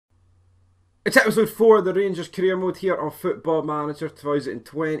It's episode 4 of the Rangers career mode here on Football Manager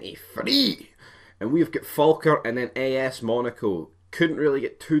 2023. And we've got Falkirk and then AS Monaco. Couldn't really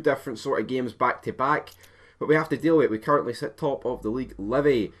get two different sort of games back to back, but we have to deal with it. We currently sit top of the league.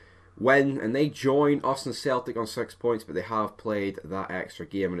 Livy win, and they join us and Celtic on 6 points, but they have played that extra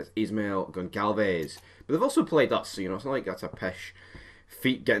game, and it's Ismael Goncalves. But they've also played us, so it's not like that's a pish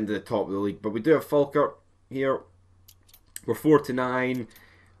feat getting to the top of the league. But we do have Falkirk here. We're 4-9.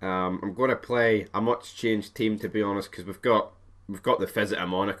 I'm going to play a much changed team, to be honest, because we've got the visit of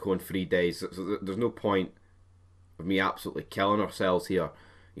Monaco in 3 days. So there's no point of me absolutely killing ourselves here,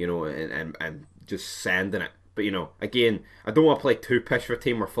 and just sending it. But again, I don't want to play too pish for a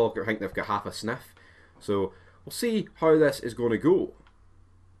team where Falkirk think they've got half a sniff. So we'll see how this is going to go.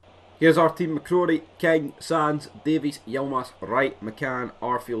 Here's our team: McCrory, King, Sands, Davies, Yilmaz, Wright, McCann,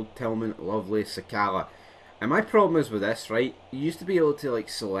 Arfield, Tillman, Lovelace, Sakala. And my problem is with this, right? You used to be able to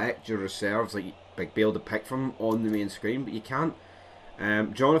select your reserves, like be able to pick from them on the main screen, but you can't.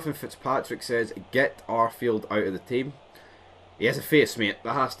 Jonathan Fitzpatrick says get Arfield out of the team. He has a face, mate.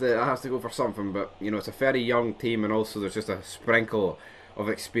 That has to go for something. But it's a very young team, and also there's just a sprinkle of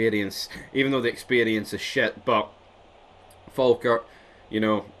experience, even though the experience is shit. But Falkirk,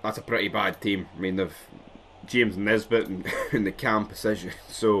 that's a pretty bad team. I mean, they've James Nisbet in the cam position.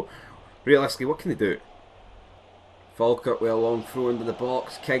 So realistically, what can they do? Falkirk with a long throw into the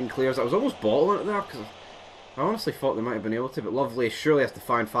box. King clears. I was almost bottling it there because I honestly thought they might have been able to, but Lovely surely has to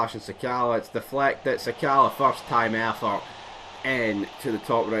find fashion. Sakala, it's deflected. Sakala, first time effort in to the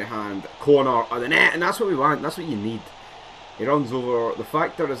top right hand corner of the net, and that's what we want. That's what you need. He runs over. The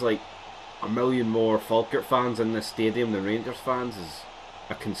fact there is like a million more Falkirk fans in this stadium than Rangers fans is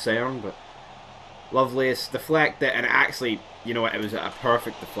a concern, but Lovelace deflected it, and it actually, it was a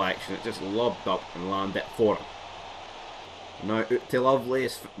perfect deflection. It just lobbed up and landed for him. Now out to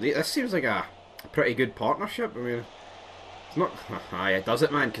Lovelace. This seems like a pretty good partnership. I mean, it's not. It does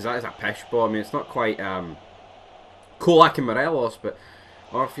it, man, because that is a pish ball. I mean, it's not quite Kolak and Morelos, but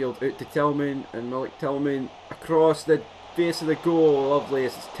Arfield out to Tillman, and Milik Tillman across the face of the goal.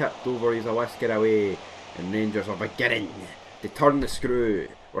 Lovelace is tipped over. He's a whisker away, and Rangers are beginning to turn the screw.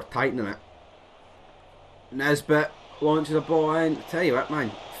 We're tightening it. Nisbet launches a ball in. I tell you what,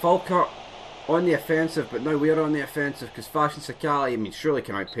 man, Falkirk on the offensive, but now we're on the offensive because Fashion Sakala, I mean, surely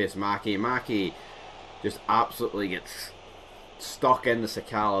can outpace Mackie. Mackie just absolutely gets stuck in the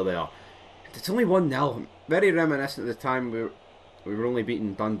Sakala there. It's only 1-0. Very reminiscent of the time we were only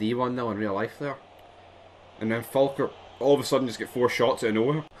beating Dundee 1-0 in real life there. And then Falkirk all of a sudden just get 4 shots out of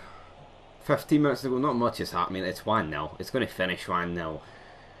nowhere. 15 minutes to go, not much is happening. It's 1-0. It's going to finish 1-0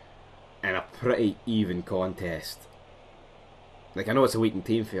 in a pretty even contest. Like, I know it's a weakened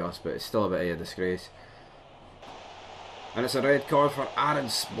team for us, but it's still a bit of a disgrace. And it's a red card for Aaron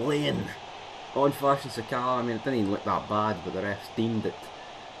Splain on Fashion Sakala. I mean, it didn't even look that bad, but the refs deemed it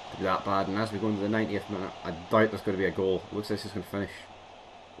to be that bad. And as we go into the 90th minute, I doubt there's going to be a goal. It looks like it's going to finish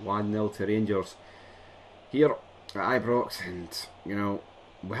 1-0 to Rangers here at Ibrox. And,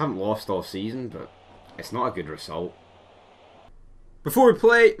 we haven't lost all season, but it's not a good result. Before we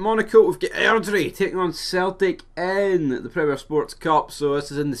play Monaco, we've got Airdrie taking on Celtic in the Premier Sports Cup. So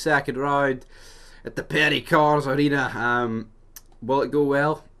this is in the second round at the Perry Cars Arena. Will it go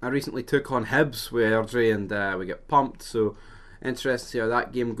well? I recently took on Hibs with Airdrie and we get pumped. So interesting to see how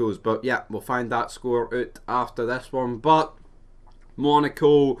that game goes. But yeah, we'll find that score out after this one. But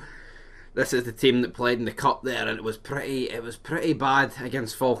Monaco, this is the team that played in the cup there, and it was pretty bad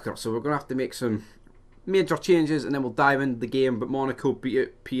against Falkirk. So we're going to have to make some major changes and then we'll dive into the game. But Monaco beat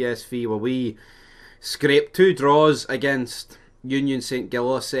out PSV while we scraped 2 draws against Union St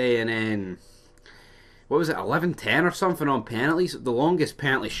Gilloise, and then what was it, 11-10 or something on penalties. The longest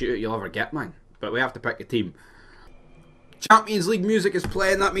penalty shootout you'll ever get, man. But we have to pick a team. Champions League music is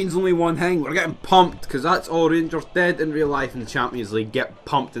playing. That means only one thing: we're getting pumped, because that's all Rangers did in real life in the Champions League, get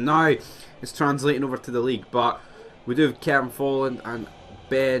pumped. And now it's translating over to the league. But we do have Kevin Folland and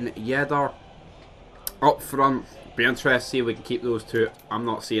Ben Yedder up front. Be interested to see if we can keep those two. I'm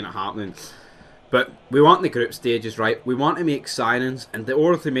not seeing it happening. But we want the group stages, right? We want to make signings, and in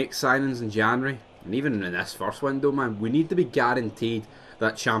order to make signings in January, and even in this first window, man, we need to be guaranteed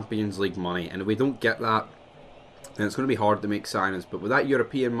that Champions League money. And if we don't get that, then it's going to be hard to make signings. But with that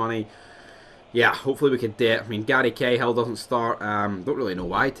European money, yeah, hopefully we could do it. I mean, Gary Cahill doesn't start. Don't really know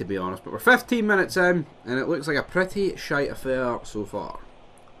why, to be honest. But we're 15 minutes in, and it looks like a pretty shite affair so far.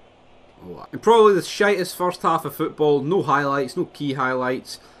 And probably the shitest first half of football. No highlights, no key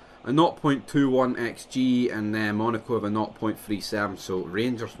highlights. A 0.21 XG, and then Monaco have a 0.37. So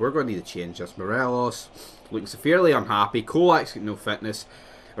Rangers, we're going to need to change this. Morelos looking severely unhappy. Kolak's got no fitness.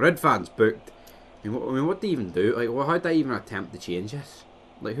 Red fans booked. I mean, what do you even do? Like, well, how do I even attempt to change this?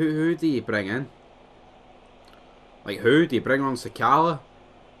 Like, who do you bring in? Like, who do you bring on Sakala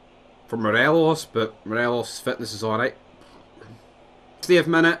for Morelos? But Morelos' fitness is alright. 30th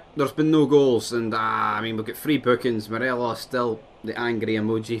minute, there's been no goals, and I mean, we've got 3 bookings. Morelos still the angry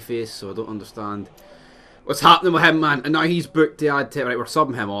emoji face, so I don't understand what's happening with him, man. And now he's booked to add to. Right, we're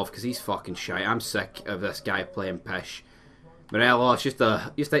subbing him off because he's fucking shite. I'm sick of this guy playing pish. Morelos, used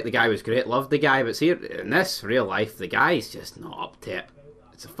to think the guy was great, loved the guy, but see, in this real life, the guy's just not up to it.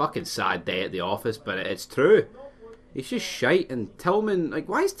 It's a fucking sad day at the office, but it's true. He's just shite, and Tillman, like,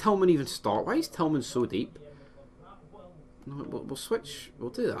 why is Tillman even start? Why is Tillman so deep? No, we'll switch, we'll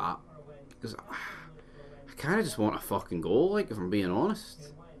do that. Because I kind of just want a fucking goal, like, if I'm being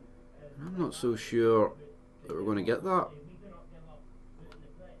honest. I'm not so sure that we're going to get that.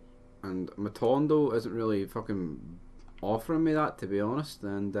 And Matondo isn't really fucking offering me that, to be honest.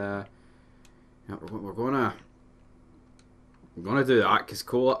 And yeah, we're gonna do that because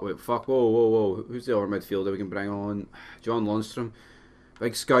Cole. Wait, fuck! Whoa! Who's the other midfielder we can bring on? John Lundstrom,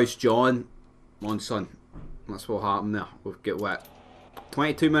 Big Scouse John Monson. That's what happened there. We'll get wet.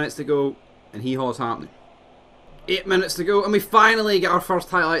 22 minutes to go, and hee-haw's happening. 8 minutes to go, and we finally get our first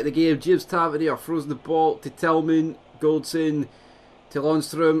highlight of the game. James Tavernier throws the ball to Tillman, Goldson to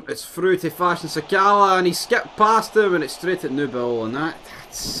Lundstrom. It's through to Fashion Sakala, and he skipped past him, and it's straight at Nubel, and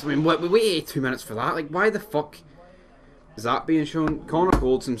that's... I mean, we waited 2 minutes for that. Like, why the fuck is that being shown? Connor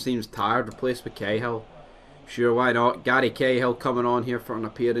Goldson seems tired, replaced with Cahill. Sure, why not? Gary Cahill coming on here for an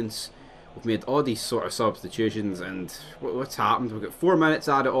appearance. We've made all these sort of substitutions, and what's happened? We've got 4 minutes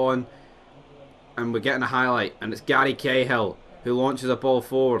added on, and we're getting a highlight, and it's Gary Cahill who launches a ball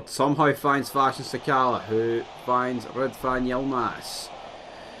forward, somehow finds Fashion Sakala, who finds Ridvan Yilmaz,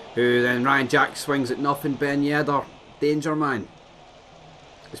 who then Ryan Jack swings at nothing. Ben Yedder, danger man,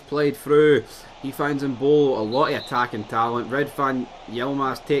 is played through. He finds Mbolo, a lot of attacking talent. Ridvan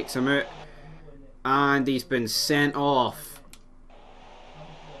Yilmaz takes him out, and he's been sent off.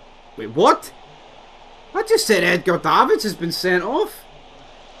 Wait, what? I just said Edgar Davids has been sent off.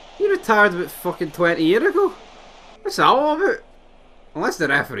 He retired about fucking 20 years ago. What's that all about? Unless the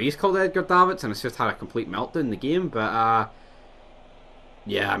referee's called Edgar Davids and it's just had a complete meltdown in the game, but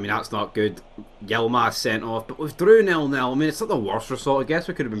yeah, I mean, that's not good. Yilmaz sent off, but we've drew 0-0. I mean, it's not the worst result. I guess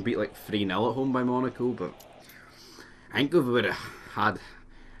we could have been beat like 3-0 at home by Monaco, but I think if we would have had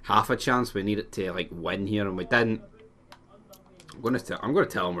half a chance, we needed to like win here, and we didn't. I'm going to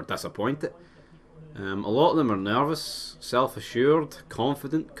tell them we're disappointed. A lot of them are nervous, self-assured,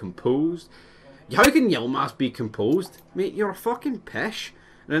 confident, composed. How can Yilmaz be composed? Mate, you're a fucking pish.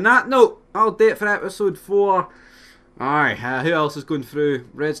 And on that note, I'll do it for episode 4. Alright, who else is going through?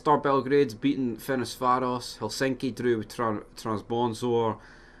 Red Star Belgrade's beating Ferencvaros. Helsinki drew with Transbonsor.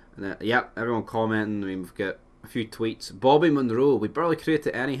 And then, yep, everyone commenting. I mean, we've got a few tweets. Bobby Monroe, we barely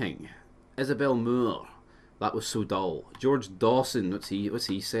created anything. Isabel Moore, that was so dull. George Dawson, what's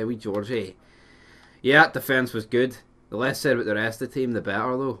he say? We Georgie. Yeah, defence was good. The less said about the rest of the team, the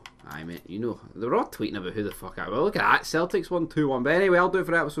better, though. Aye, mate, you know. They were all tweeting about who the fuck I... Well, look at that. Celtics won 2-1. But anyway, I'll do it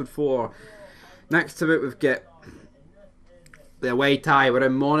for episode 4. Next to it, we've got the away tie. We're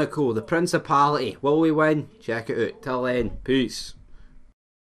in Monaco. The Principality. Will we win? Check it out. Till then, peace.